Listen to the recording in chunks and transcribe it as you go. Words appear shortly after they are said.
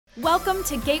Welcome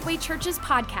to Gateway Church's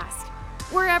podcast.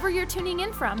 Wherever you're tuning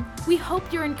in from, we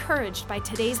hope you're encouraged by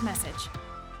today's message.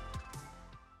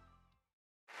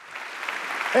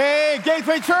 Hey,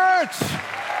 Gateway Church!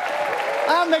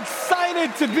 I'm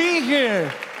excited to be here.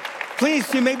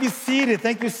 Please, you may be seated.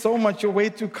 Thank you so much. You're way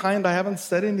too kind. I haven't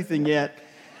said anything yet.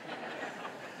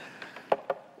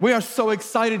 We are so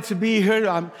excited to be here.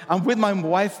 I'm with my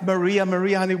wife, Maria.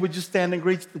 Maria, honey, would you stand and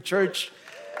greet the church?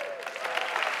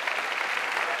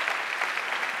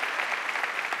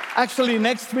 Actually,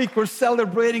 next week we're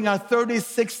celebrating our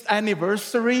 36th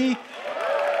anniversary.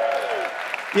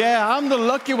 Yeah, I'm the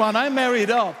lucky one. I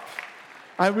married up.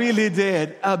 I really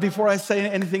did. Before I say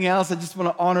anything else, I just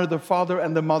want to honor the father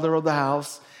and the mother of the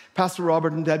house. Pastor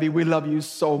Robert and Debbie, we love you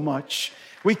so much.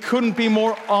 We couldn't be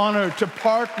more honored to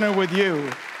partner with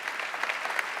you.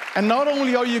 And not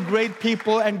only are you great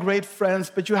people and great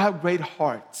friends, but you have great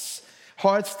hearts.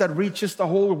 Hearts that reaches the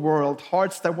whole world.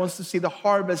 Hearts that wants to see the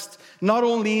harvest, not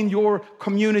only in your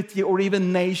community or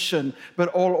even nation, but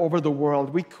all over the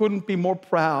world. We couldn't be more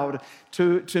proud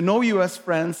to know you as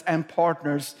friends and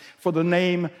partners for the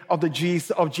name of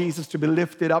Jesus to be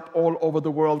lifted up all over the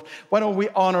world. Why don't we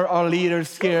honor our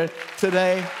leaders here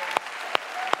today?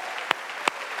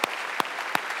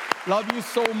 Love you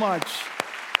so much.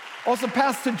 Also,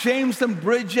 Pastor James and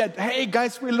Bridget. Hey,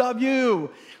 guys, we love you.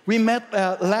 We met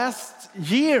last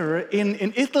year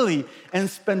in Italy and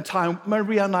spent time.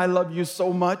 Maria and I love you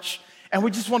so much. And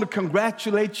we just want to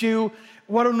congratulate you.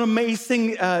 What an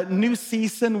amazing new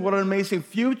season. What an amazing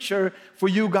future for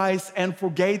you guys and for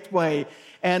Gateway.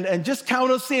 And just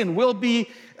count us in. We'll be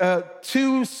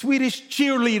 2 Swedish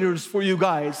cheerleaders for you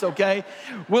guys, okay?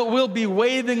 We'll be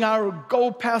waving our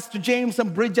Go Pastor James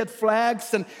and Bridget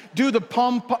flags and do the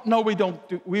pom-pom. No,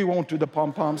 we won't do the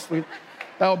pom-poms.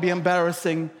 That would be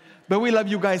embarrassing. But we love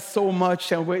you guys so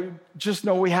much, and we just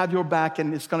know we have your back,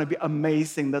 and it's going to be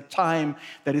amazing, the time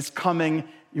that is coming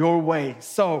your way.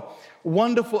 So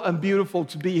wonderful and beautiful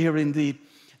to be here indeed.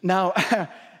 Now,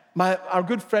 our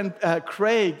good friend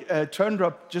Craig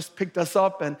Turndrup just picked us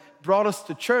up and brought us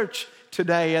to church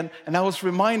today, and I was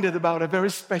reminded about a very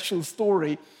special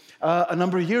story. A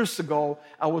number of years ago,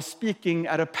 I was speaking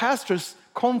at a pastor's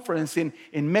conference in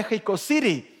Mexico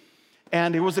City.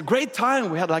 And it was a great time.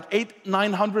 We had like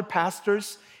 800-900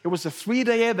 pastors. It was a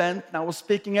 3-day event. And I was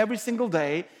speaking every single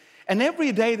day. And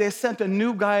every day they sent a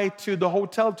new guy to the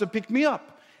hotel to pick me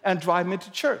up and drive me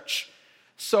to church.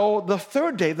 So the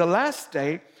 3rd day, the last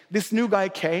day, this new guy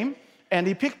came and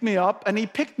he picked me up. And he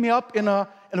picked me up in a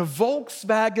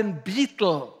Volkswagen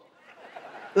Beetle.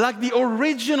 Like the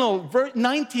original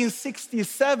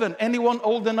 1967. Anyone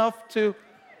old enough to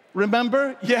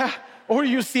remember? Yeah, or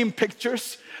you've seen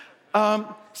pictures.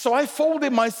 So I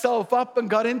folded myself up and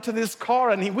got into this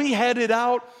car, and we headed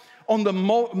out on the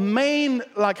main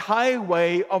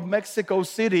highway of Mexico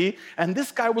City. And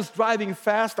this guy was driving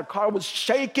fast. The car was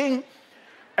shaking.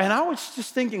 And I was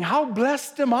just thinking, how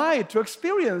blessed am I to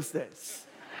experience this?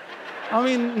 I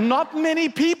mean, not many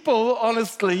people,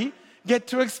 honestly, get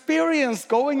to experience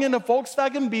going in a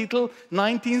Volkswagen Beetle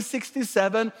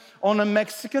 1967 on a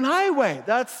Mexican highway.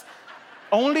 That's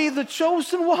only the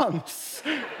chosen ones,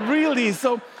 really.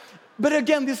 So, but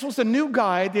again, this was a new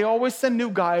guy. They always send new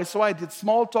guys. So I did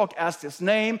small talk, asked his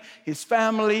name, his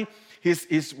family,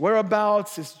 his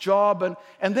whereabouts, his job.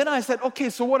 And then I said, okay,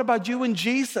 so what about you and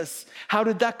Jesus? How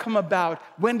did that come about?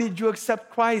 When did you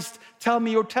accept Christ? Tell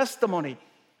me your testimony.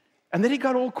 And then he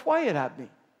got all quiet at me.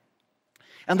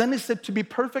 And then he said, to be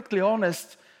perfectly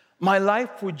honest, my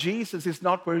life with Jesus is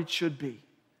not where it should be.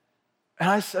 And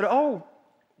I said,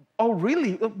 Oh,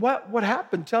 really? What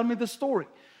happened? Tell me the story.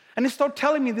 And he started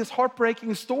telling me this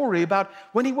heartbreaking story about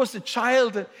when he was a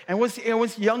child and was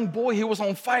a young boy. He was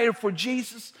on fire for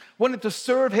Jesus, wanted to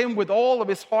serve him with all of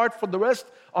his heart for the rest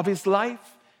of his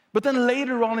life. But then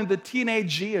later on in the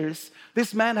teenage years,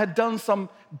 this man had done some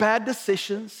bad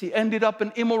decisions. He ended up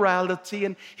in immorality,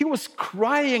 and he was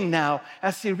crying now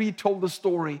as he retold the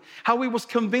story, how he was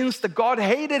convinced that God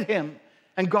hated him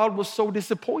and God was so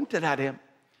disappointed at him.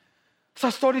 So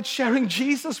I started sharing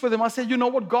Jesus with him. I said, you know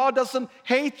what? God doesn't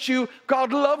hate you.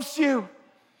 God loves you.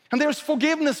 And there's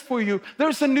forgiveness for you.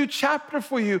 There's a new chapter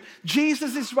for you.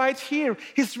 Jesus is right here.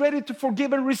 He's ready to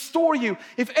forgive and restore you.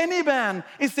 If any man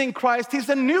is in Christ, he's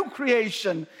a new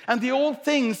creation. And the old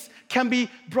things can be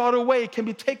brought away, can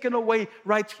be taken away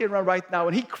right here and right now.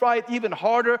 And he cried even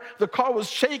harder. The car was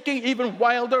shaking even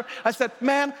wilder. I said,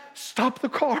 man, stop the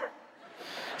car.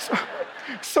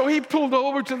 So he pulled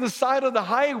over to the side of the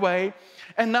highway,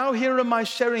 and now here am I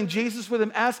sharing Jesus with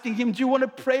him, asking him, do you want to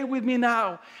pray with me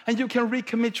now? And you can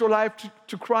recommit your life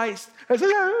to Christ. I said,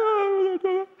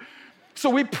 yeah. So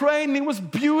we prayed, and it was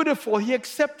beautiful. He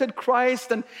accepted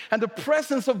Christ, and the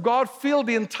presence of God filled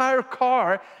the entire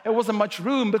car. It wasn't much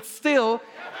room, but still.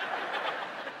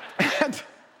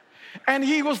 And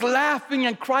he was laughing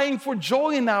and crying for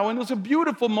joy now, and it was a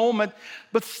beautiful moment.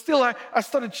 But still, I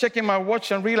started checking my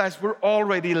watch and realized we're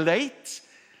already late.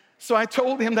 So I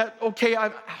told him that, okay,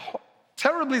 I'm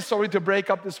terribly sorry to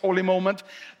break up this holy moment,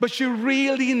 but you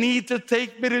really need to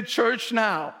take me to church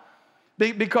now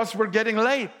because we're getting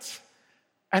late.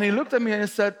 And he looked at me and he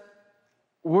said,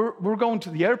 we're going to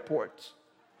the airport.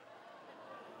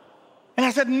 And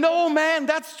I said, no, man,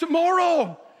 that's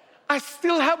tomorrow. I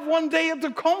still have one day of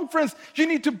the conference. You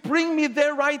need to bring me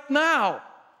there right now.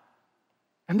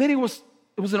 And then it was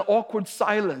an awkward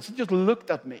silence. He just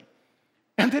looked at me.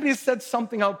 And then he said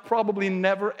something I'll probably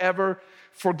never, ever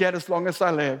forget as long as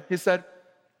I live. He said,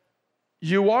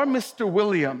 you are Mr.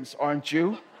 Williams, aren't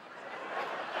you?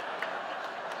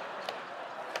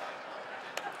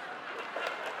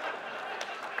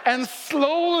 And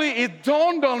slowly it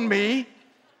dawned on me,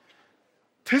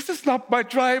 this is not my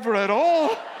driver at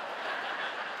all.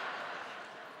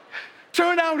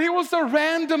 Turned out he was a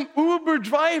random Uber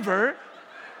driver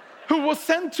who was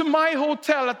sent to my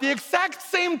hotel at the exact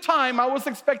same time I was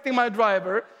expecting my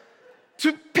driver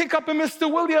to pick up a Mr.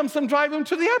 Williams and drive him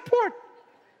to the airport.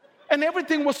 And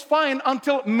everything was fine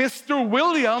until Mr.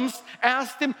 Williams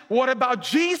asked him, what about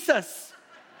Jesus?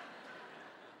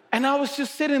 And I was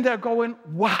just sitting there going,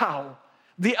 wow,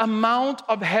 the amount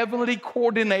of heavenly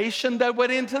coordination that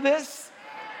went into this.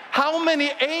 How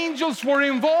many angels were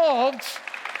involved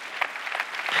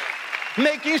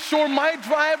making sure my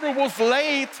driver was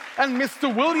late and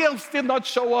Mr. Williams did not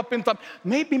show up in time.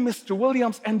 Maybe Mr.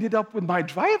 Williams ended up with my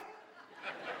driver.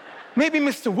 Maybe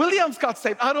Mr. Williams got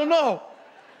saved. I don't know.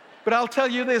 But I'll tell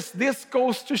you this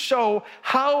goes to show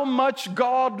how much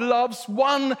God loves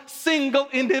one single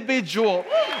individual.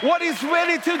 What He's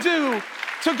ready to do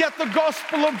to get the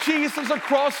gospel of Jesus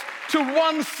across to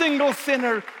one single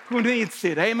sinner who needs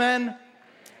it. Amen?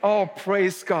 Oh,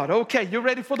 praise God. Okay, you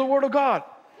ready for the Word of God?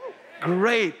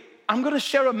 Great. I'm going to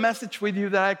share a message with you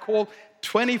that I call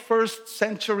 21st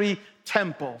century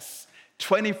temples.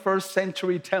 21st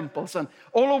century temples. And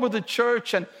all over the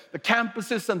church and the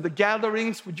campuses and the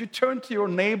gatherings, would you turn to your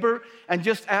neighbor and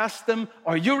just ask them,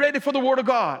 are you ready for the Word of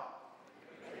God?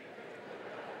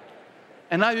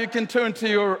 And now you can turn to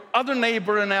your other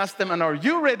neighbor and ask them, and are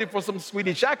you ready for some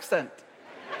Swedish accent?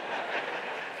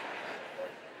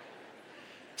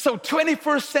 So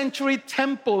 21st century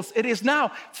temples it is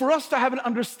now. For us to have an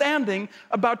understanding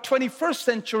about 21st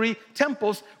century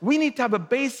temples, we need to have a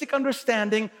basic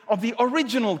understanding of the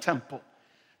original temple.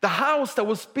 The house that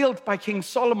was built by King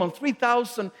Solomon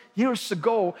 3,000 years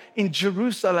ago in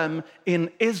Jerusalem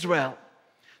in Israel.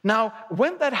 Now,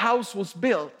 when that house was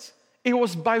built, it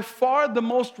was by far the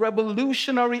most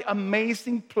revolutionary,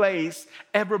 amazing place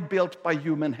ever built by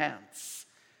human hands.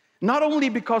 Not only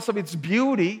because of its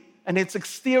beauty and its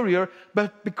exterior,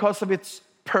 but because of its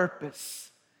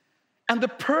purpose. And the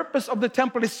purpose of the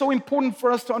temple is so important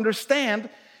for us to understand,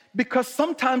 because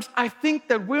sometimes I think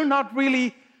that we're not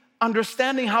really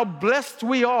understanding how blessed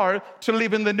we are to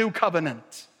live in the new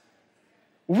covenant.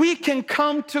 We can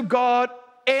come to God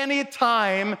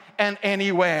anytime and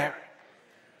anywhere.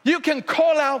 You can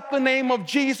call out the name of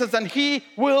Jesus and He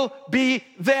will be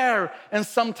there. And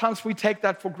sometimes we take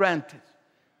that for granted.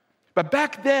 But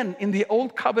back then, in the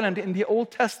Old Covenant, in the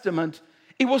Old Testament,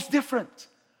 it was different.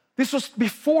 This was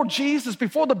before Jesus,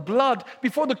 before the blood,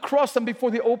 before the cross, and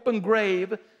before the open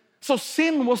grave. So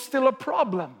sin was still a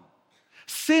problem.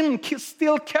 Sin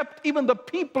still kept even the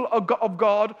people of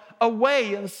God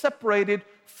away and separated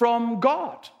from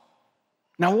God.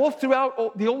 Now, all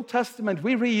throughout the Old Testament,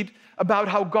 we read about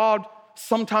how God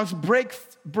sometimes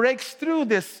breaks through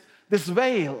this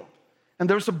veil. And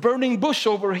there's a burning bush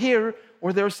over here,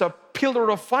 or there's a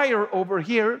pillar of fire over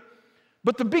here.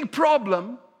 But the big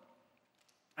problem,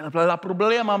 la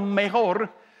problema mejor,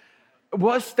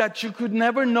 was that you could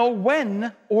never know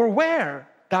when or where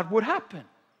that would happen.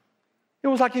 It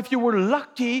was like if you were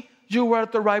lucky, you were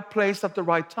at the right place at the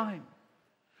right time.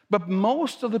 But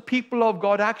most of the people of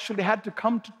God actually had to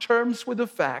come to terms with the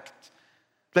fact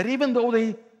that even though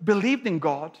they believed in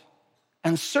God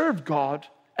and served God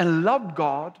and loved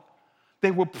God, they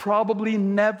would probably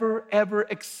never, ever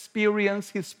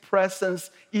experience His presence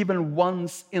even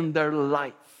once in their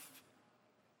life.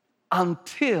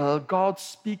 Until God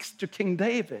speaks to King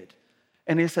David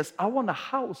and He says, I want a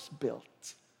house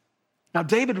built. Now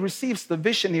David receives the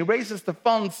vision, he raises the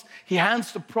funds, he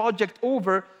hands the project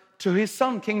over to his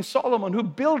son, King Solomon, who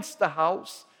builds the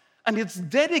house, and it's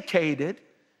dedicated,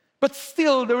 but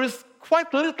still there is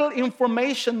quite little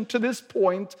information to this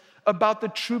point about the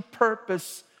true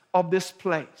purpose of this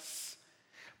place.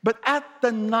 But at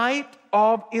the night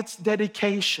of its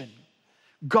dedication,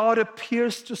 God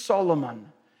appears to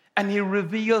Solomon and he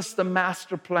reveals the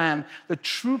master plan, the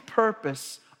true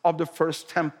purpose of the first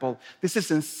temple. This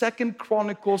is in 2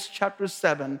 Chronicles chapter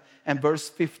 7 and verse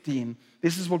 15.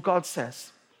 This is what God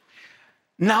says.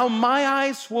 Now my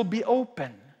eyes will be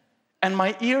open and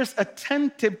my ears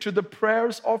attentive to the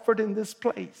prayers offered in this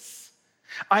place.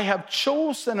 I have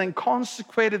chosen and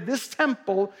consecrated this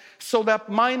temple so that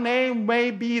my name may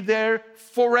be there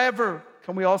forever.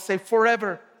 Can we all say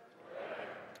forever?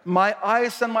 My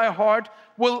eyes and my heart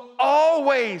will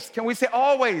always, can we say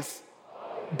always,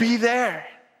 be there.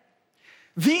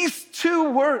 These two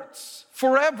words,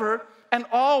 forever and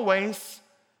always,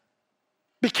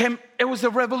 it was a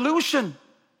revolution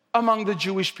among the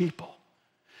Jewish people.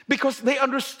 Because they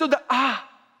understood that,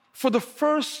 for the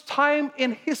first time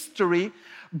in history,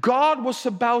 God was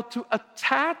about to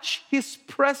attach his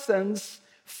presence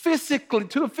physically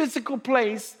to a physical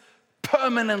place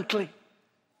permanently.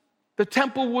 The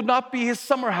temple would not be his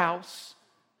summer house.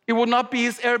 It would not be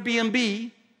his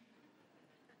Airbnb.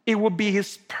 It would be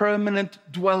his permanent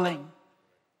dwelling.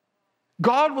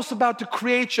 God was about to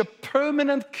create a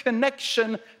permanent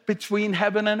connection between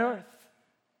heaven and earth.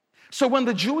 So when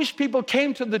the Jewish people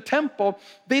came to the temple,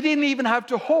 they didn't even have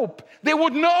to hope. They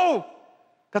would know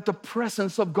that the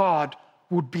presence of God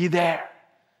would be there.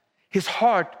 His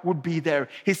heart would be there.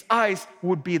 His eyes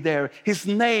would be there. His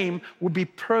name would be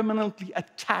permanently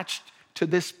attached to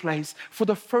this place. For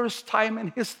the first time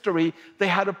in history, they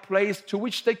had a place to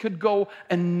which they could go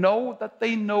and know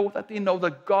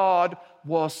that God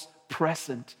was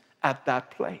present at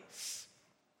that place.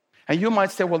 And you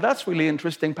might say, well, that's really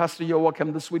interesting, Pastor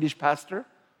Joakim, the Swedish pastor.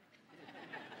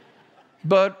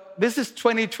 But this is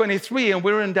 2023 and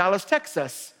we're in Dallas,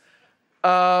 Texas.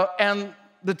 And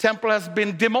the temple has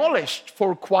been demolished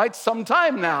for quite some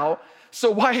time now.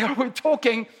 So why are we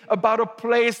talking about a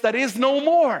place that is no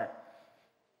more?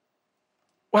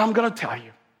 Well, I'm going to tell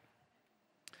you.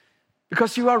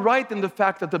 Because you are right in the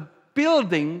fact that the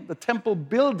temple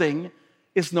building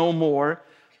is no more.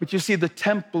 But you see, the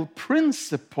temple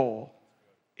principle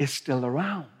is still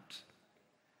around.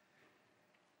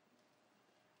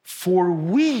 For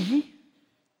we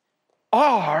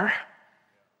are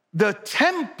the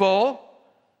temple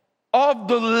of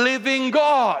the living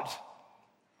God.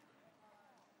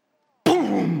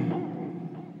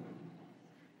 Boom!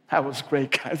 That was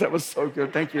great, guys. That was so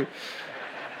good. Thank you.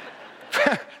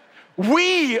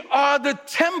 We are the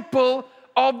temple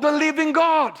of the living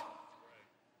God.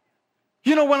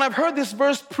 You know, when I've heard this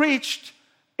verse preached,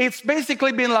 it's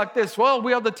basically been like this. Well,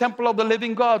 we are the temple of the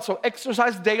living God, so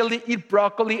exercise daily, eat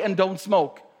broccoli, and don't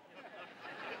smoke.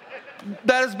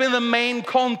 That has been the main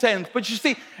content. But you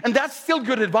see, and that's still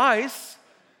good advice,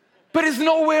 but it's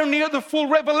nowhere near the full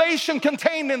revelation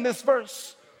contained in this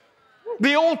verse.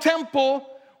 The old temple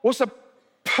was a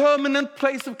permanent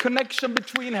place of connection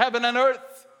between heaven and earth.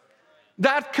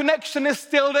 That connection is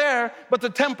still there, but the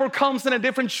temple comes in a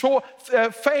different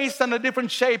face and a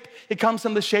different shape. It comes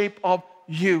in the shape of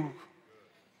you.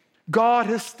 God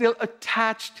has still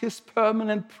attached his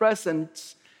permanent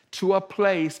presence to a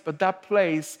place, but that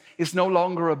place is no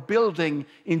longer a building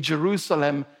in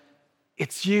Jerusalem.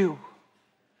 It's you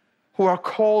who are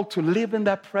called to live in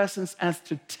that presence and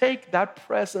to take that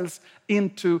presence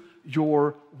into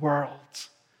your world.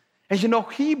 And you know,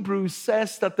 Hebrews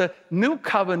says that the new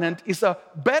covenant is a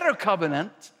better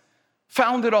covenant,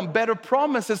 founded on better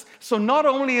promises. So not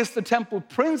only is the temple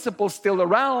principle still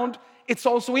around, it's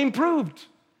also improved.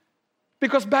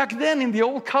 Because back then in the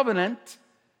old covenant,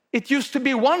 it used to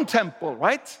be one temple,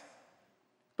 right?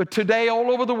 But today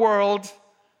all over the world,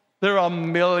 there are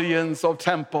millions of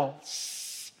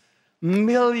temples,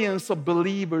 millions of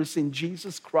believers in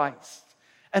Jesus Christ.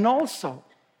 And also,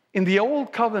 in the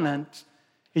old covenant,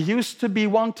 it used to be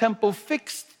one temple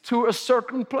fixed to a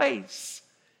certain place,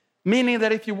 meaning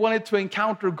that if you wanted to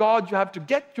encounter God, you have to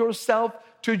get yourself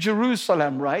to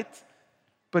Jerusalem, right?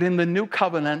 But in the new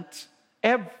covenant,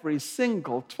 every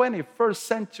single 21st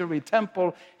century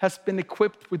temple has been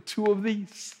equipped with two of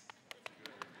these.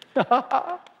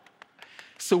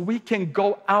 So we can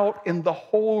go out in the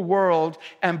whole world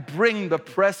and bring the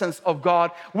presence of God.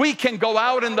 We can go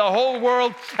out in the whole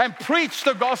world and preach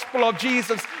the gospel of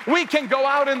Jesus. We can go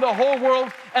out in the whole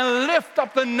world and lift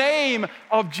up the name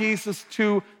of Jesus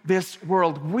to this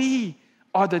world. We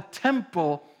are the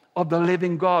temple of the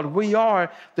living God. We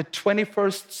are the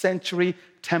 21st century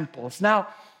temples. Now,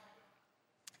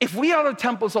 if we are the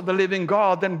temples of the living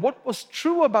God, then what was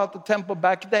true about the temple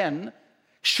back then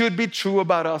should be true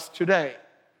about us today.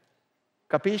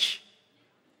 Capiche?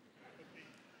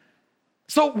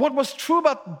 So what was true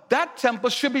about that temple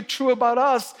should be true about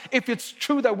us if it's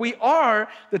true that we are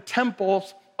the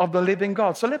temples of the living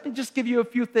God. So let me just give you a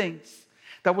few things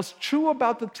that was true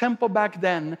about the temple back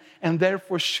then and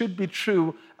therefore should be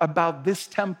true about this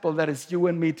temple that is you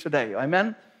and me today.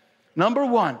 Amen? Number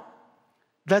one,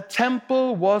 the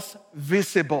temple was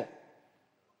visible.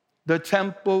 The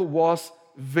temple was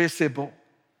visible.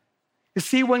 You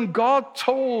see, when God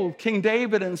told King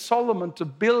David and Solomon to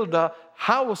build a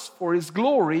house for his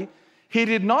glory, he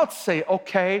did not say,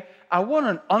 okay, I want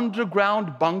an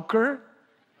underground bunker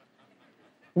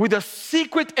with a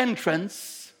secret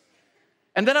entrance,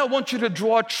 and then I want you to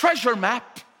draw a treasure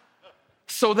map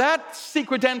so that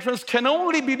secret entrance can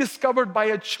only be discovered by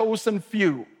a chosen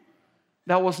few.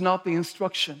 That was not the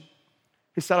instruction.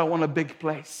 He said, I want a big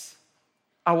place.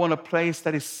 I want a place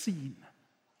that is seen.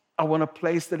 I want a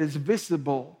place that is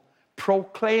visible,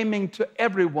 proclaiming to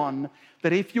everyone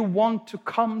that if you want to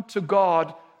come to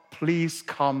God, please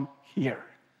come here.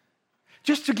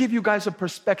 Just to give you guys a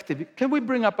perspective, can we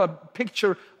bring up a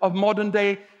picture of modern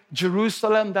day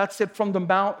Jerusalem? That's it from the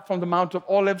Mount of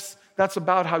Olives. That's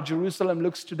about how Jerusalem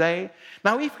looks today.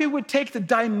 Now, if we would take the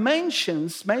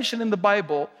dimensions mentioned in the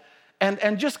Bible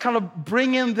and just kind of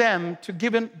bring in them to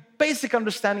give a basic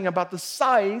understanding about the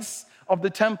size of the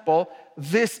temple,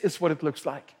 this is what it looks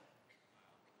like.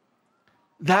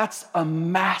 That's a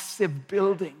massive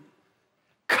building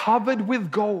covered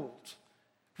with gold,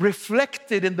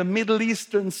 reflected in the Middle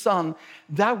Eastern sun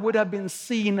that would have been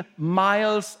seen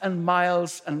miles and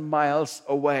miles and miles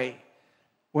away.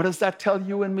 What does that tell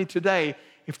you and me today?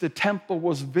 If the temple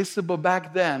was visible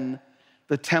back then,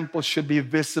 the temple should be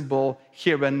visible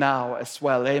here and now as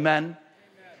well. Amen?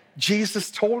 Jesus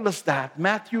told us that.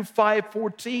 Matthew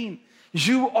 5:14.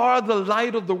 You are the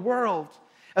light of the world.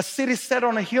 A city set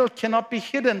on a hill cannot be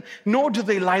hidden, nor do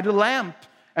they light a lamp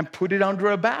and put it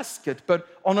under a basket, but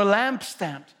on a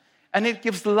lampstand. And it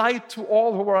gives light to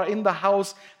all who are in the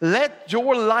house. Let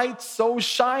your light so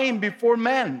shine before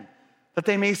men that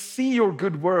they may see your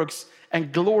good works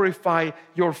and glorify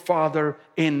your Father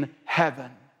in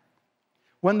heaven.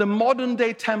 When the modern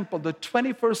day temple, the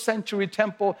 21st century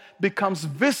temple, becomes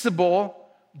visible,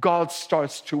 God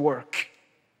starts to work.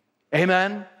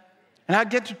 Amen? And I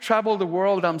get to travel the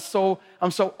world. I'm so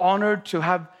honored to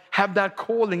have that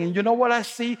calling. And you know what I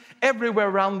see? Everywhere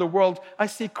around the world, I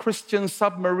see Christian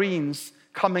submarines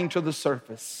coming to the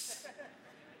surface.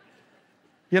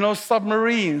 You know,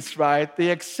 submarines, right? They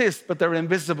exist, but they're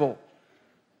invisible.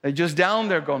 They're just down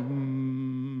there going,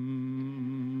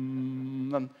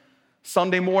 And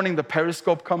Sunday morning, the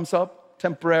periscope comes up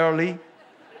temporarily,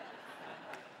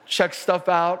 checks stuff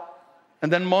out.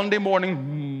 And then Monday morning,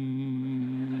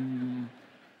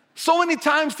 So many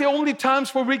times, the only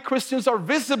times where we Christians are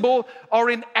visible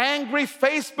are in angry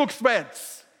Facebook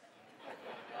threads.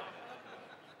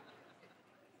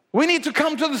 We need to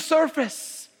come to the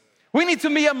surface. We need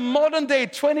to be a modern day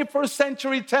 21st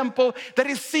century temple that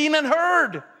is seen and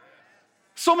heard.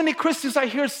 So many Christians I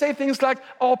hear say things like,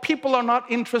 oh, people are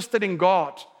not interested in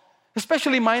God.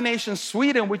 Especially my nation,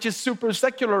 Sweden, which is super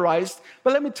secularized.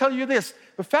 But let me tell you this,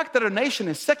 the fact that a nation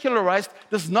is secularized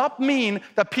does not mean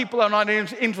that people are not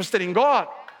interested in God.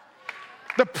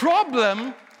 The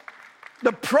problem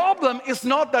is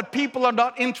not that people are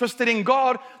not interested in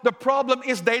God. The problem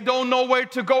is they don't know where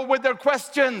to go with their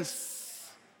questions.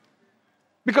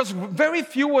 Because very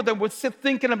few of them would sit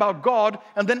thinking about God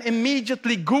and then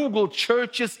immediately Google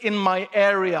churches in my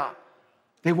area.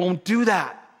 They won't do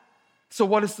that. So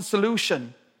what is the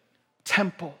solution?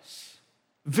 Temples,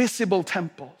 visible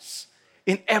temples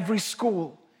in every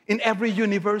school, in every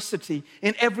university,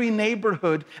 in every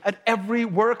neighborhood, at every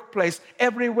workplace,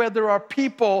 everywhere there are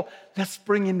people. Let's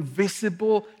bring in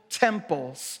visible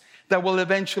temples that will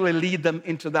eventually lead them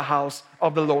into the house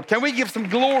of the Lord. Can we give some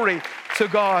glory to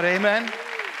God? Amen.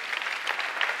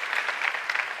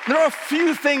 There are a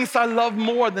few things I love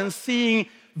more than seeing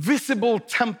visible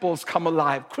temples come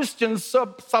alive, Christian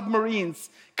submarines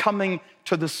coming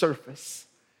to the surface.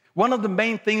 One of the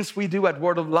main things we do at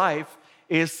Word of Life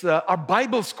is our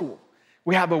Bible school.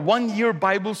 We have a one-year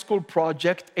Bible school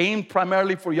project aimed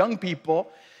primarily for young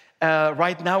people.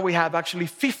 Right now we have actually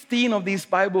 15 of these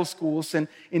Bible schools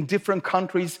in different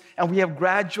countries, and we have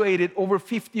graduated over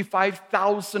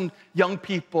 55,000 young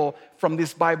people from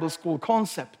this Bible school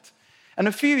concept. And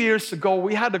a few years ago,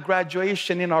 we had a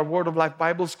graduation in our Word of Life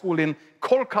Bible School in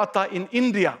Kolkata in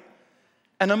India.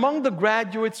 And among the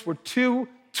graduates were two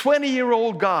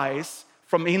 20-year-old guys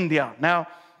from India. Now,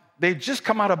 they'd just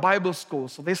come out of Bible school,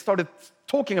 so they started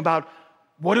talking about,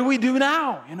 what do we do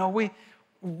now? You know,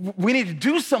 we need to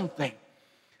do something.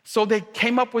 So they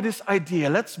came up with this idea.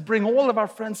 Let's bring all of our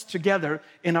friends together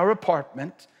in our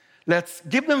apartment. Let's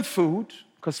give them food,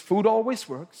 because food always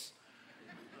works.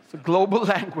 It's a global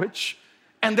language.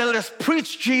 And then let's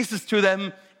preach Jesus to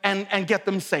them and get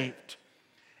them saved.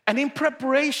 And in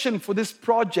preparation for this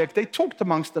project, they talked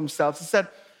amongst themselves and said,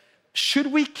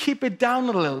 should we keep it down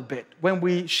a little bit when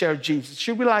we share Jesus?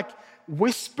 Should we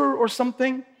whisper or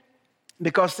something?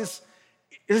 Because this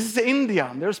is India,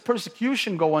 and there's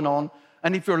persecution going on.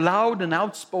 And if you're loud and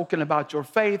outspoken about your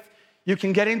faith, you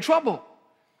can get in trouble.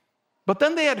 But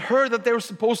then they had heard that there were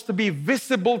supposed to be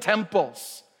visible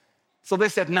temples. So they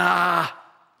said, nah,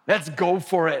 let's go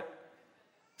for it.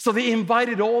 So they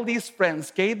invited all these friends,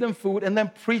 gave them food, and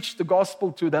then preached the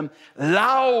gospel to them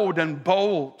loud and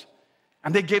bold.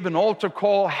 And they gave an altar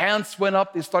call, hands went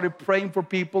up, they started praying for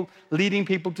people, leading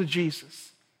people to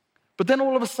Jesus. But then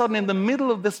all of a sudden, in the middle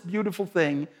of this beautiful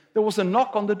thing, there was a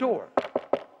knock on the door.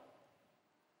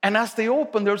 And as they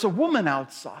opened, there's a woman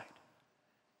outside.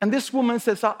 And this woman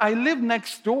says, I live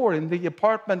next door in the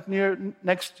apartment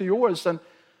next to yours, and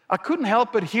I couldn't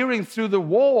help but hearing through the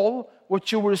wall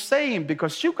what you were saying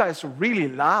because you guys are really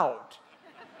loud.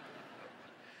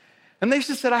 And then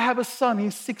she said, I have a son,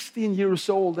 he's 16 years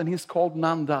old, and he's called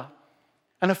Nanda.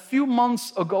 And a few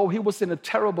months ago, he was in a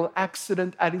terrible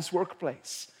accident at his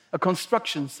workplace, a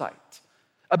construction site.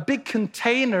 A big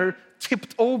container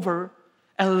tipped over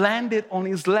and landed on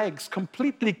his legs,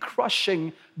 completely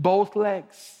crushing both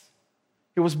legs.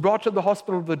 He was brought to the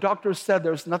hospital. The doctor said,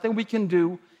 there's nothing we can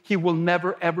do. He will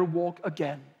never, ever walk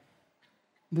again.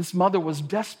 This mother was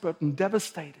desperate and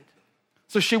devastated.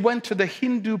 So she went to the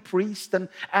Hindu priest and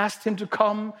asked him to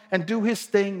come and do his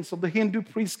thing. So the Hindu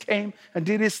priest came and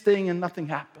did his thing, and nothing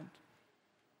happened.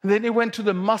 And then he went to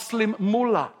the Muslim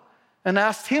mullah and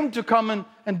asked him to come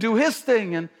and do his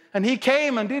thing. And he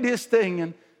came and did his thing,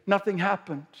 and nothing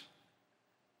happened.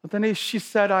 But then she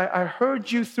said, I heard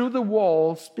you through the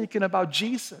wall speaking about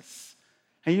Jesus.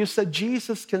 And you said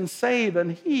Jesus can save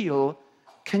and heal.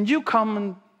 Can you come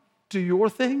and do your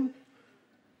thing?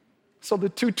 So the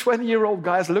two 20-year-old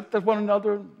guys looked at one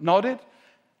another, nodded,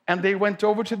 and they went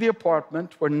over to the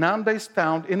apartment where Nanda is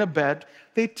found in a bed.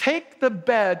 They take the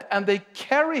bed and they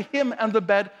carry him and the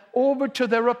bed over to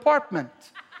their apartment.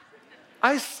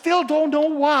 I still don't know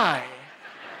why.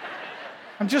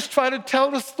 I'm just trying to tell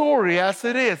the story as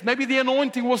it is. Maybe the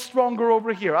anointing was stronger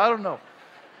over here. I don't know.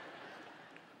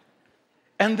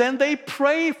 And then they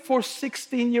pray for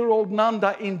 16-year-old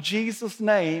Nanda in Jesus'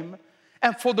 name.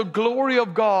 And for the glory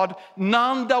of God,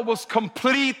 Nanda was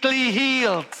completely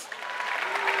healed.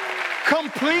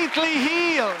 Completely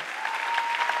healed.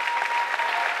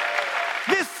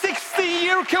 This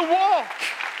 16-year can walk.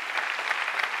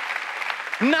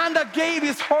 Nanda gave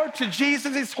his heart to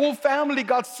Jesus. His whole family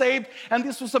got saved. And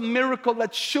this was a miracle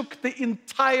that shook the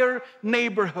entire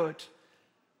neighborhood.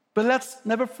 But let's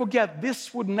never forget,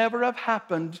 this would never have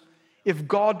happened if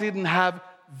God didn't have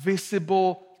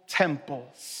visible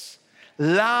temples.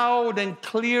 Loud and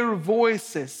clear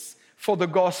voices for the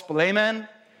gospel. Amen?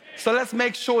 So let's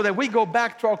make sure that we go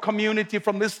back to our community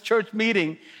from this church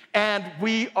meeting and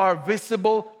we are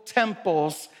visible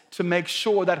temples to make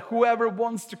sure that whoever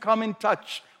wants to come in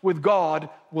touch with God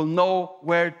will know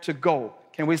where to go.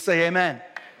 Can we say amen?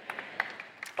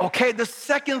 Okay, the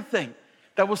second thing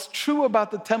that was true about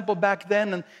the temple back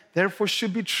then and therefore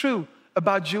should be true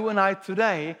about you and I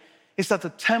today is that the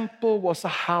temple was a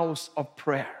house of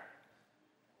prayer.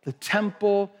 The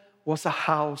temple was a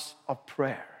house of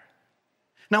prayer.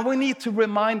 Now we need to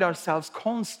remind ourselves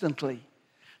constantly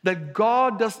that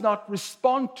God does not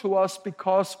respond to us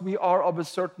because we are of a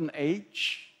certain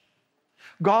age.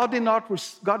 God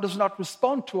does not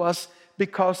respond to us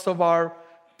because of our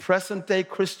present-day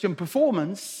Christian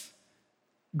performance.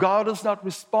 God does not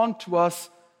respond to us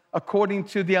according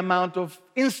to the amount of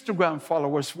Instagram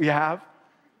followers we have.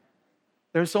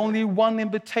 There's only one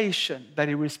invitation that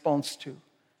He responds to,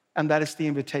 and that is the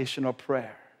invitation of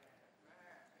prayer.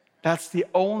 That's the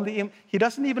only, He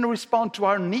doesn't even respond to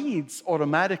our needs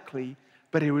automatically,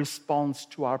 but He responds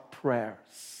to our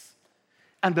prayers.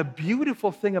 And the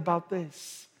beautiful thing about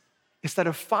this is that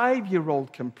a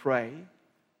 5-year-old can pray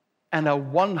and a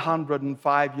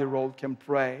 105-year-old can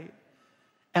pray.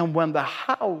 And when the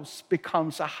house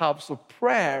becomes a house of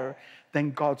prayer, then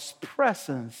God's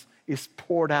presence is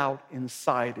poured out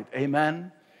inside it.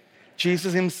 Amen?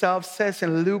 Jesus Himself says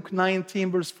in Luke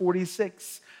 19, verse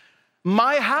 46,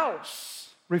 my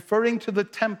house, referring to the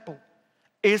temple,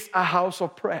 is a house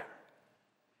of prayer.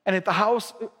 And if the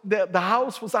house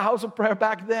was a house of prayer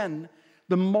back then,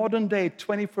 the modern day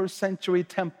 21st century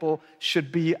temple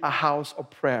should be a house of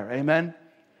prayer. Amen?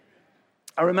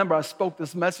 I remember I spoke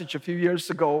this message a few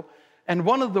years ago, and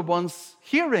one of the ones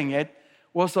hearing it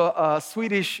was a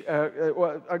Swedish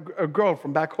a girl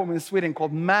from back home in Sweden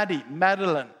called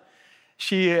Madeline.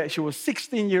 She was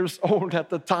 16 years old at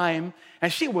the time,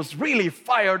 and she was really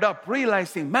fired up,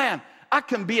 realizing, man, I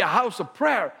can be a house of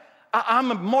prayer. I'm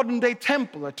a modern-day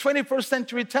temple, a 21st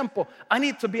century temple. I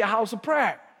need to be a house of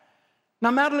prayer.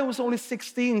 Now, Madeline was only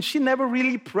 16. She never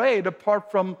really prayed apart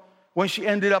from when she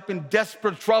ended up in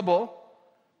desperate trouble.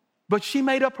 But she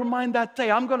made up her mind that day,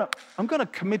 I'm gonna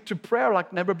commit to prayer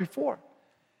like never before.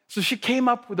 So she came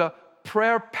up with a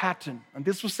prayer pattern, and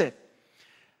this was it.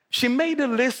 She made a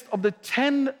list of the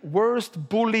 10 worst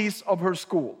bullies of her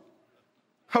school.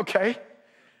 Okay?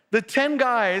 The 10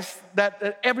 guys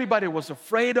that everybody was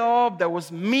afraid of, that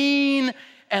was mean,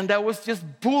 and that was just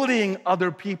bullying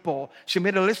other people. She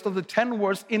made a list of the 10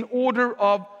 worst in order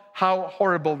of how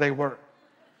horrible they were.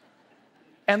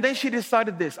 And then she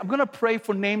decided this, I'm gonna pray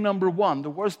for name number 1, the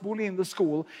worst bully in the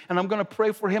school, and I'm gonna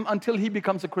pray for him until he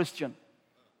becomes a Christian.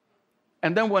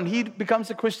 And then when he becomes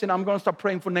a Christian, I'm gonna start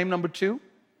praying for name number 2, and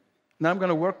then I'm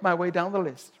gonna work my way down the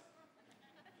list.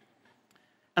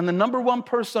 And the number 1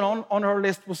 person on her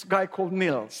list was a guy called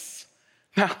Nils.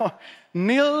 Now,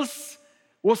 Nils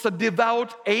was a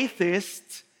devout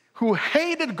atheist who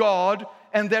hated God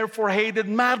and therefore hated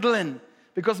Madeline,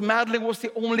 because Madeline was the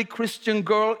only Christian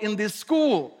girl in this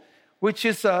school, which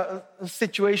is a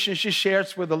situation she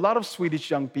shares with a lot of Swedish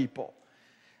young people.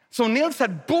 So Nils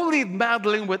had bullied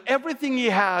Madeline with everything he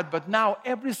had, but now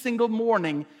every single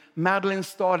morning, Madeline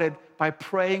started by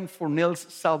praying for Nils'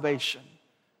 salvation.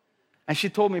 And she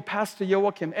told me, Pastor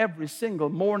Joakim, every single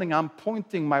morning I'm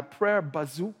pointing my prayer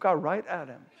bazooka right at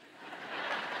him.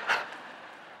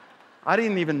 I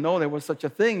didn't even know there was such a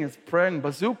thing as praying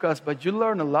bazookas, but you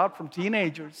learn a lot from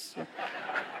teenagers.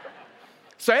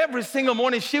 So every single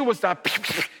morning she was that,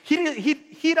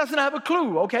 he doesn't have a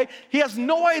clue, okay? He has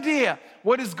no idea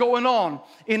what is going on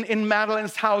in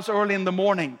Madeline's house early in the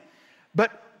morning.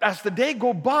 But as the day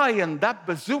go by and that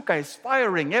bazooka is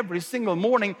firing every single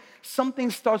morning, something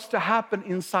starts to happen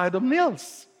inside of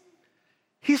Nils.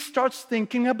 He starts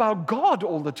thinking about God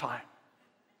all the time.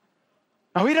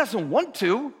 Now, he doesn't want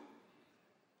to,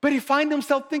 but he finds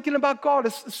himself thinking about God.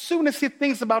 As soon as he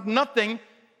thinks about nothing,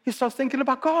 he starts thinking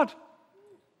about God.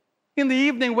 In the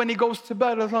evening when he goes to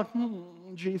bed, he's like,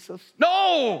 Jesus,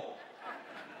 no!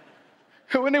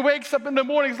 When he wakes up in the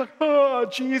morning, he's like, oh,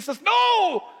 Jesus,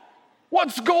 no!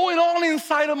 What's going on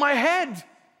inside of my head?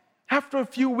 After a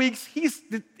few weeks,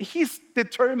 he's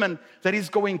determined that he's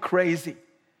going crazy.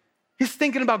 He's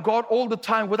thinking about God all the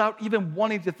time without even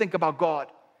wanting to think about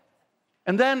God.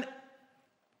 And then,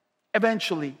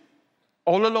 eventually,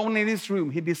 all alone in his room,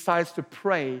 he decides to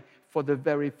pray for the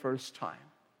very first time,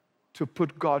 to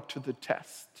put God to the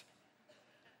test.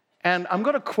 And I'm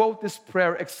going to quote this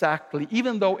prayer exactly,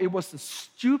 even though it was the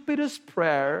stupidest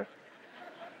prayer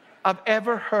I've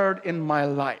ever heard in my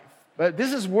life. But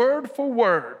this is word for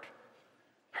word,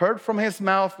 heard from his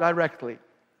mouth directly.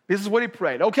 This is what he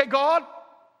prayed. Okay, God,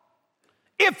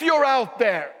 if you're out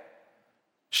there,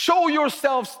 show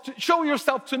yourself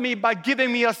to me by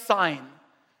giving me a sign.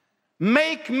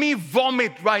 Make me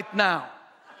vomit right now.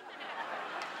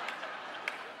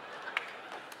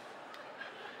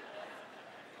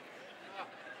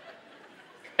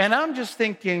 And I'm just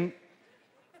thinking,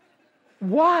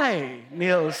 why,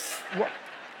 Nils?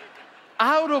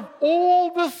 Out of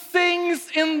all the things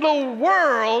in the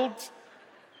world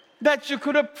that you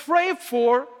could have prayed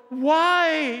for,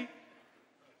 why?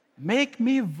 Make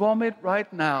me vomit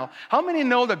right now. How many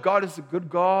know that God is a good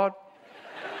God?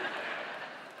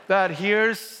 That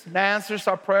hears and answers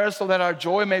our prayers so that our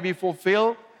joy may be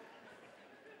fulfilled?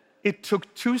 It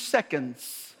took 2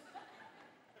 seconds,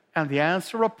 and the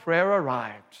answer of prayer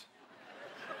arrived.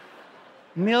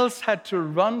 Nils had to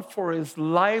run for his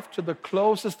life to the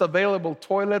closest available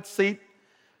toilet seat,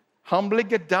 humbly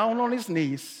get down on his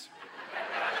knees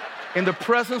in the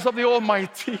presence of the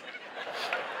Almighty.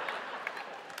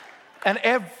 And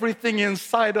everything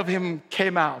inside of him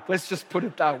came out. Let's just put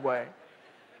it that way.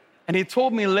 And he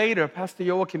told me later, Pastor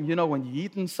Joakim, you know, when you've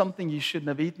eaten something you shouldn't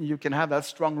have eaten, you can have that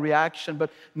strong reaction.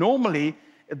 But normally,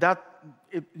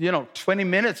 20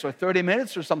 minutes or 30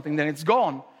 minutes or something, then it's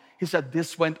gone. He said,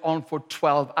 this went on for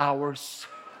 12 hours.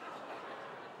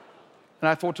 And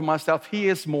I thought to myself, he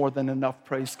is more than enough,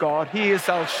 praise God. He is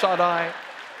El Shaddai.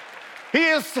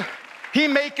 He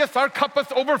maketh our cuppeth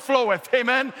overfloweth,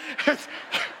 amen.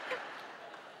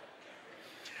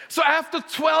 So after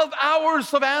 12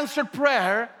 hours of answered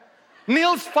prayer,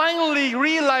 Nils finally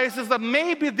realizes that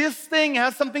maybe this thing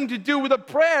has something to do with a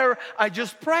prayer I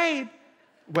just prayed.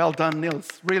 Well done, Nils,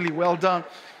 really well done.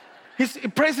 He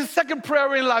prays his second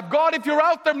prayer in life. God, if you're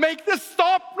out there, make this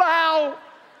stop now.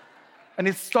 And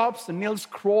it stops, and Niels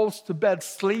crawls to bed,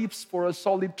 sleeps for a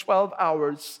solid 12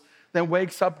 hours, then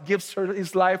wakes up, gives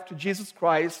his life to Jesus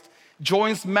Christ,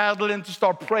 joins Madeline to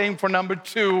start praying for number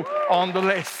 2 on the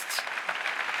list.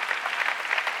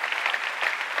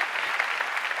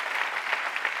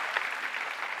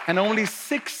 And only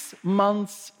 6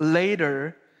 months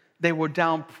later, they were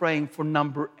down praying for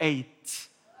number 8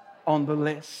 on the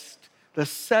list. The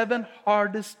 7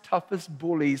 hardest, toughest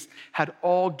bullies had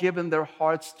all given their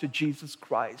hearts to Jesus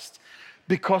Christ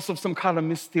because of some kind of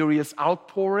mysterious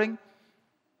outpouring.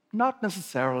 Not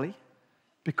necessarily,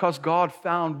 because God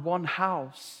found one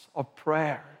house of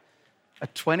prayer, a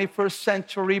 21st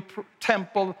century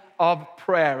temple of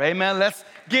prayer. Amen. Let's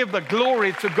give the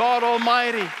glory to God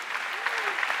Almighty.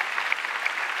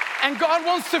 And God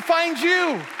wants to find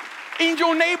you in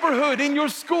your neighborhood, in your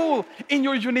school, in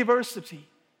your university.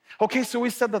 Okay, so we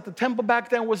said that the temple back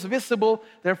then was visible,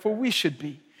 therefore we should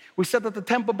be. We said that the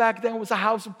temple back then was a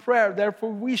house of prayer,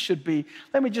 therefore we should be.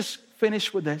 Let me just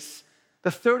finish with this.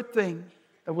 The third thing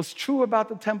that was true about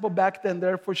the temple back then,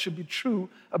 therefore should be true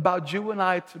about you and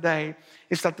I today,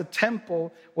 is that the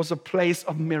temple was a place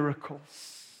of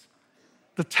miracles.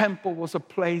 The temple was a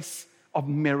place of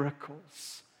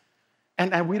miracles.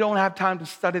 And we don't have time to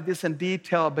study this in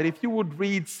detail, but if you would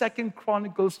read 2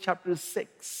 Chronicles chapter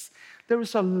 6, there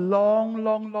is a long,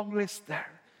 long, long list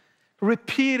there,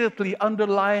 repeatedly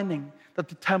underlining that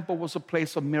the temple was a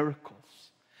place of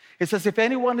miracles. It says, if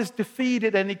anyone is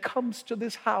defeated and he comes to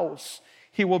this house,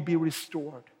 he will be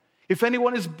restored. If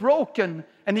anyone is broken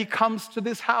and he comes to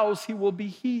this house, he will be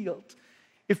healed.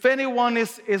 If anyone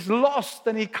is lost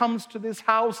and he comes to this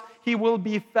house, he will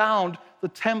be found. The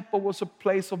temple was a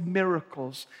place of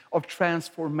miracles, of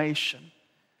transformation.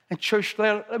 And church,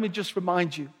 let me just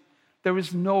remind you, there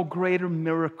is no greater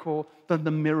miracle than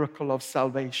the miracle of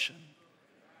salvation.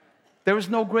 There is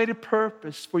no greater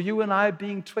purpose for you and I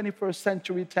being 21st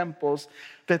century temples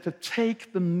than to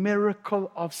take the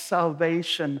miracle of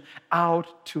salvation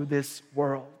out to this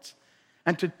world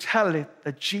and to tell it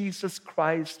that Jesus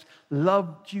Christ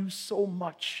loved you so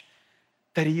much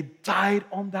that he died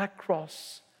on that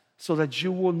cross so that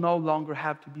you will no longer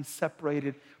have to be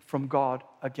separated from God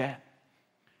again.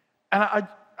 And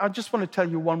I just want to tell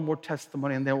you one more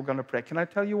testimony and then we're going to pray. Can I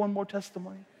tell you one more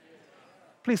testimony?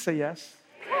 Please say yes.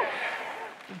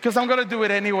 Because I'm going to do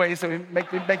it anyway, so it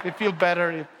make me feel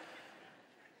better.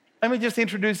 Let me just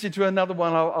introduce you to another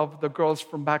one of the girls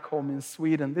from back home in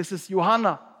Sweden. This is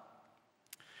Johanna.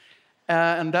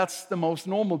 And that's the most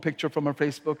normal picture from her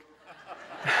Facebook.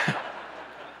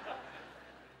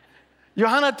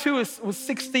 Johanna, too, was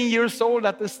 16 years old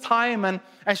at this time, and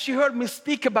she heard me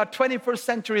speak about 21st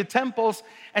century temples,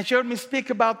 and she heard me speak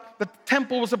about the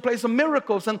temple was a place of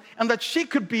miracles, and that she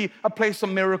could be a place of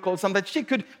miracles, and that she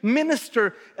could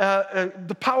minister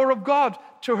the power of God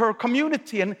to her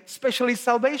community, and especially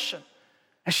salvation.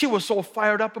 And she was so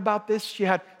fired up about this. She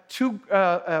had 2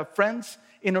 friends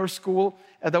in her school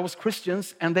that was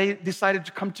Christians, and they decided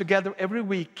to come together every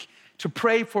week to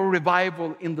pray for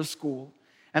revival in the school.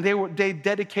 And they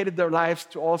dedicated their lives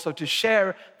to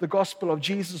share the gospel of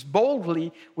Jesus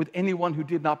boldly with anyone who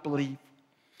did not believe.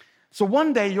 So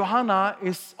one day, Johanna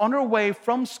is on her way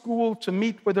from school to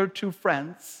meet with her 2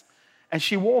 friends, and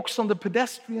she walks on the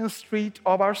pedestrian street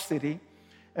of our city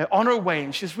on her way,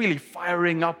 and she's really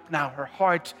firing up now her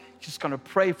heart. She's going to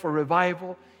pray for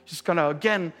revival. She's going to,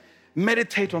 again,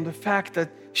 meditate on the fact that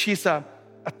she's a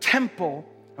temple,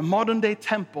 a modern-day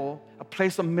temple, a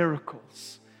place of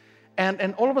miracles.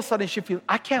 And all of a sudden she feels,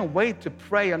 I can't wait to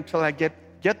pray until I get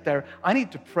there. I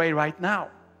need to pray right now.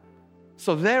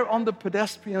 So there on the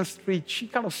pedestrian street, she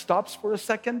kind of stops for a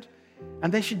second,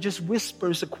 and then she just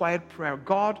whispers a quiet prayer.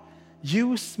 God,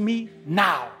 use me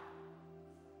now.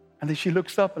 And then she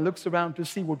looks up and looks around to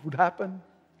see what would happen.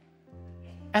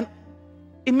 And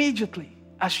immediately,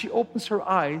 as she opens her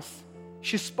eyes,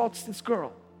 she spots this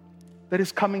girl that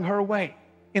is coming her way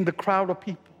in the crowd of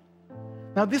people.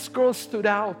 Now, this girl stood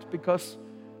out because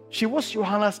she was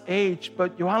Johanna's age,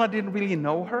 but Johanna didn't really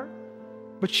know her.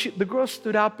 But the girl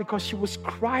stood out because she was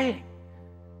crying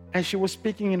and she was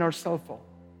speaking in her cell phone.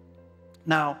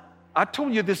 Now, I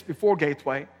told you this before,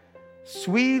 Gateway.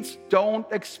 Swedes don't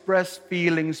express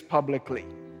feelings publicly.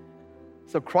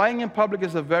 So crying in public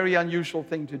is a very unusual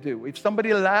thing to do. If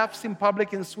somebody laughs in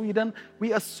public in Sweden,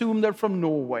 we assume they're from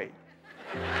Norway.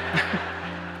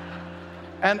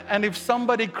 And if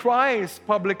somebody cries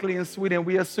publicly in Sweden,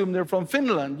 we assume they're from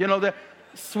Finland. You know, the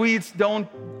Swedes don't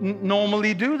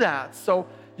normally do that. So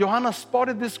Johanna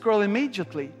spotted this girl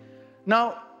immediately.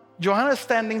 Now, Johanna's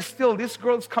standing still. This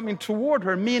girl's coming toward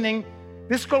her, meaning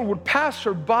this girl would pass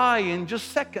her by in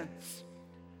just seconds.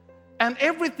 And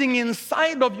everything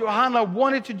inside of Johanna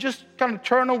wanted to just kind of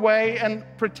turn away and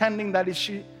pretending that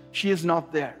she is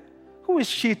not there. Who is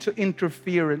she to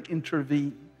interfere and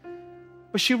intervene?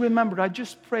 But she remembered, I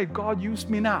just prayed, God, use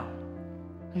me now.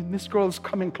 And this girl is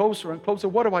coming closer and closer.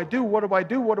 What do I do? What do I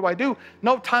do? What do I do?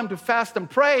 No time to fast and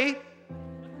pray.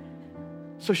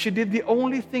 So she did the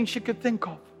only thing she could think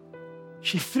of.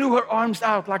 She threw her arms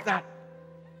out like that.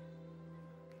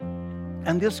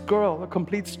 And this girl, a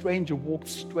complete stranger, walked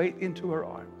straight into her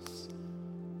arms.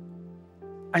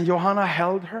 And Johanna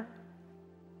held her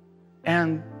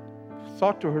and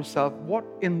thought to herself, what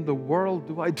in the world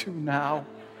do I do now?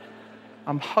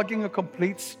 I'm hugging a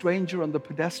complete stranger on the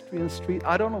pedestrian street.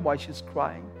 I don't know why she's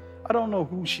crying. I don't know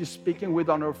who she's speaking with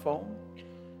on her phone.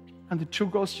 And the two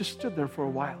girls just stood there for a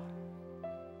while.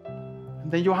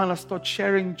 And then Johanna started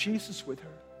sharing Jesus with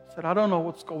her. Said, I don't know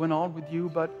what's going on with you,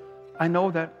 but I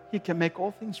know that He can make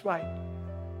all things right.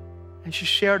 And she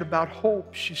shared about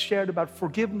hope. She shared about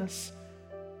forgiveness.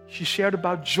 She shared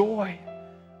about joy.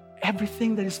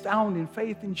 Everything that is found in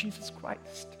faith in Jesus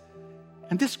Christ.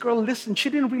 And this girl listened. She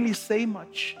didn't really say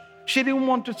much. She didn't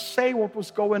want to say what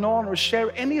was going on or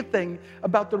share anything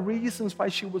about the reasons why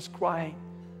she was crying.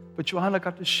 But Johanna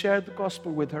got to share the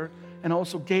gospel with her and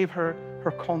also gave her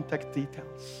her contact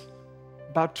details.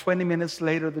 About 20 minutes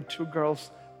later, the two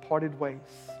girls parted ways.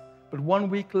 But 1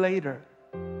 week later,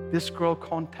 this girl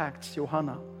contacts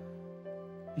Johanna.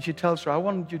 And she tells her, I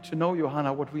wanted you to know,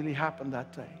 Johanna, what really happened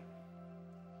that day.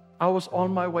 I was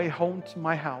on my way home to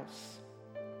my house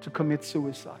to commit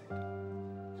suicide.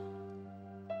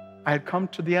 I had come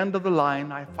to the end of the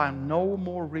line. I found no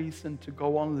more reason to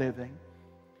go on living.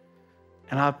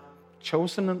 And I've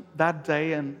chosen that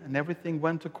day, and everything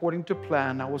went according to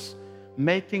plan. I was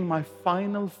making my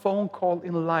final phone call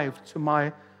in life to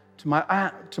my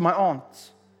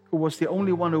aunt, who was the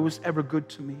only one who was ever good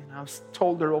to me. And I was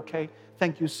told her, okay,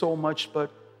 thank you so much, but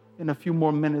in a few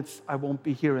more minutes, I won't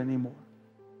be here anymore.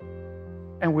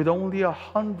 And with only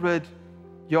 100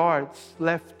 yards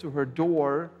left to her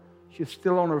door, she's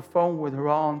still on her phone with her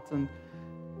aunt, and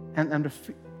the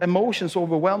emotions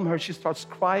overwhelm her. She starts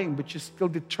crying, but she's still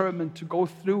determined to go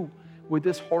through with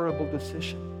this horrible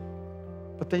decision.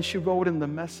 But then she wrote in the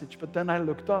message, but then I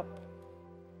looked up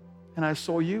and I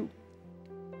saw you.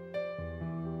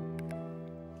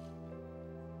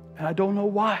 And I don't know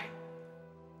why,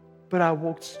 but I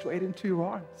walked straight into your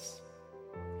arms.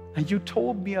 And you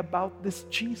told me about this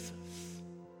Jesus.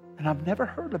 And I've never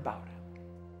heard about him.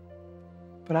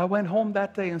 But I went home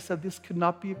that day and said, this could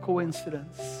not be a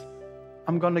coincidence.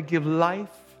 I'm going to give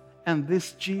life and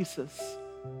this Jesus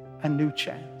a new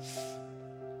chance.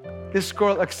 This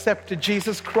girl accepted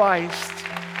Jesus Christ,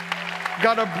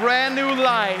 got a brand new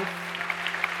life.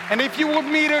 And if you would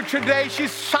meet her today,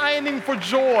 she's shining for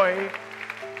joy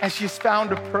and she's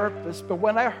found a purpose. But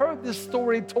when I heard this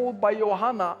story told by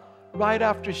Johanna right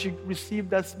after she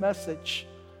received that message,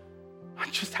 I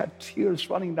just had tears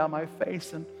running down my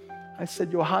face. And I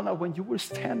said, Johanna, when you were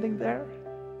standing there,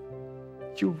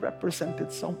 you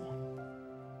represented someone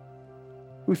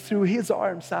who threw his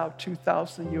arms out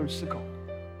 2,000 years ago.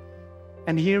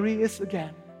 And here he is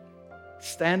again,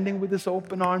 standing with his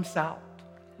open arms out,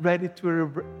 ready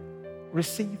to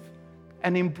receive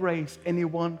and embrace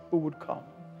anyone who would come.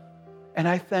 And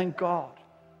I thank God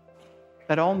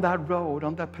that on that road,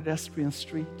 on that pedestrian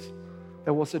street,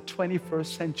 there was a 21st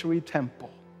century temple,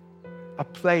 a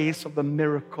place of the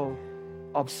miracle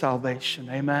of salvation.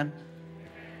 Amen.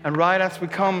 And right as we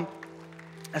come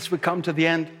to the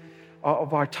end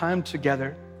of our time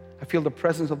together, I feel the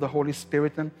presence of the Holy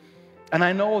Spirit. And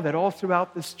I know that all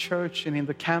throughout this church and in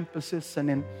the campuses and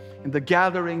in the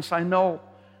gatherings, I know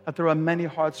that there are many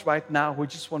hearts right now who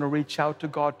just want to reach out to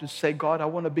God to say, God, I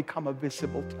want to become a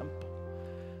visible temple.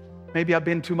 Maybe I've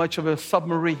been too much of a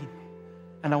submarine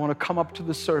and I want to come up to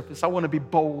the surface. I want to be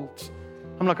bold.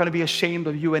 I'm not going to be ashamed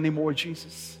of you anymore,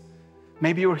 Jesus.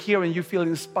 Maybe you're here and you feel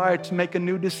inspired to make a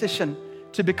new decision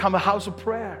to become a house of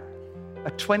prayer,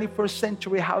 a 21st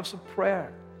century house of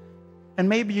prayer. And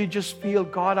maybe you just feel,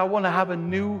 God, I want to have a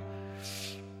new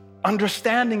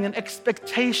understanding and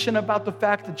expectation about the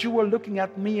fact that you are looking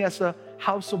at me as a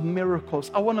house of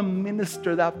miracles. I want to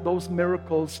minister those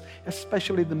miracles,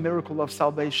 especially the miracle of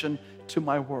salvation, to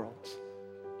my world.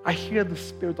 I hear the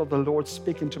Spirit of the Lord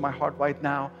speaking to my heart right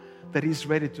now that He's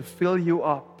ready to fill you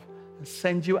up and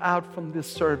send you out from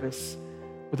this service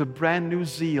with a brand new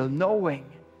zeal, knowing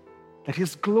that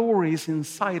His glory is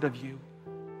inside of you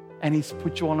And He's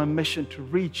put you on a mission to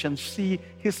reach and see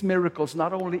His miracles,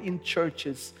 not only in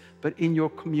churches, but in your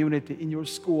community, in your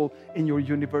school, in your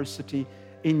university,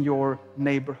 in your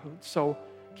neighborhood. So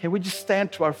can we just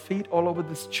stand to our feet all over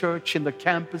this church, in the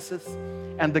campuses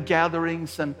and the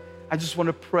gatherings? And I just want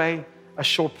to pray a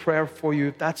short prayer for you,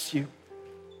 if that's you.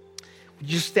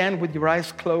 Would you stand with your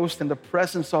eyes closed in the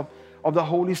presence of the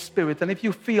Holy Spirit? And if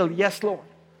you feel, yes, Lord,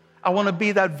 I want to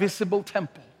be that visible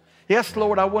temple. Yes,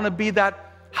 Lord, I want to be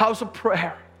that house of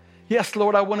prayer. Yes,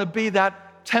 Lord, I want to be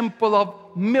that temple of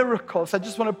miracles. I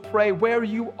just want to pray where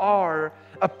you are,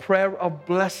 a prayer of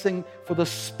blessing for the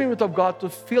Spirit of God to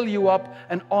fill you up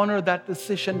and honor that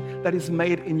decision that is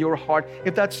made in your heart.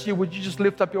 If that's you, would you just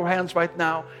lift up your hands right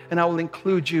now, and I will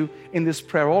include you in this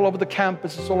prayer all over the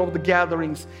campuses, all over the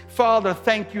gatherings. Father,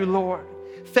 thank you, Lord.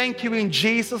 Thank you in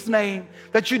Jesus' name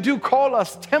that you do call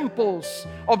us temples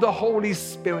of the Holy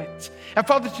Spirit. And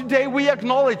Father, today we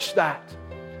acknowledge that.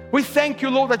 We thank you,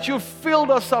 Lord, that you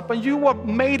filled us up and you have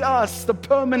made us the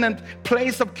permanent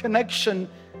place of connection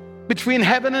between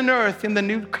heaven and earth in the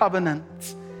new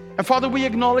covenant. And Father, we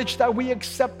acknowledge that, we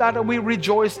accept that, and we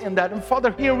rejoice in that. And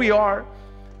Father, here we are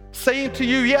saying to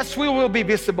you, yes, we will be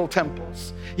visible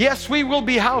temples. Yes, we will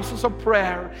be houses of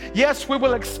prayer. Yes, we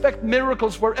will expect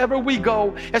miracles wherever we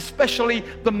go, especially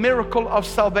the miracle of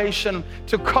salvation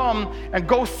to come and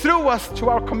go through us to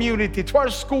our community, to our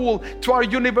school, to our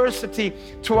university,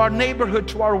 to our neighborhood,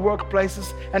 to our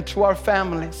workplaces, and to our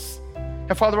families.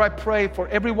 And Father, I pray for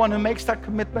everyone who makes that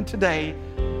commitment today.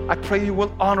 I pray you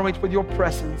will honor it with your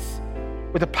presence,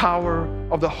 with the power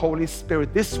of the Holy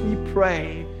Spirit. This we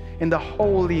pray in the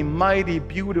holy, mighty,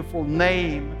 beautiful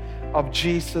name of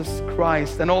Jesus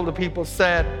Christ. And all the people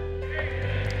said,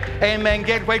 amen.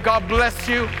 Gateway, God bless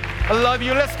you. I love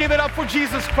you. Let's give it up for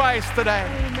Jesus Christ today.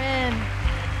 Amen.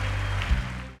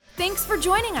 Thanks for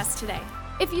joining us today.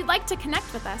 If you'd like to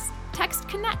connect with us, text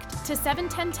CONNECT to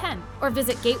 71010 or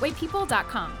visit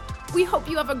gatewaypeople.com. We hope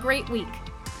you have a great week.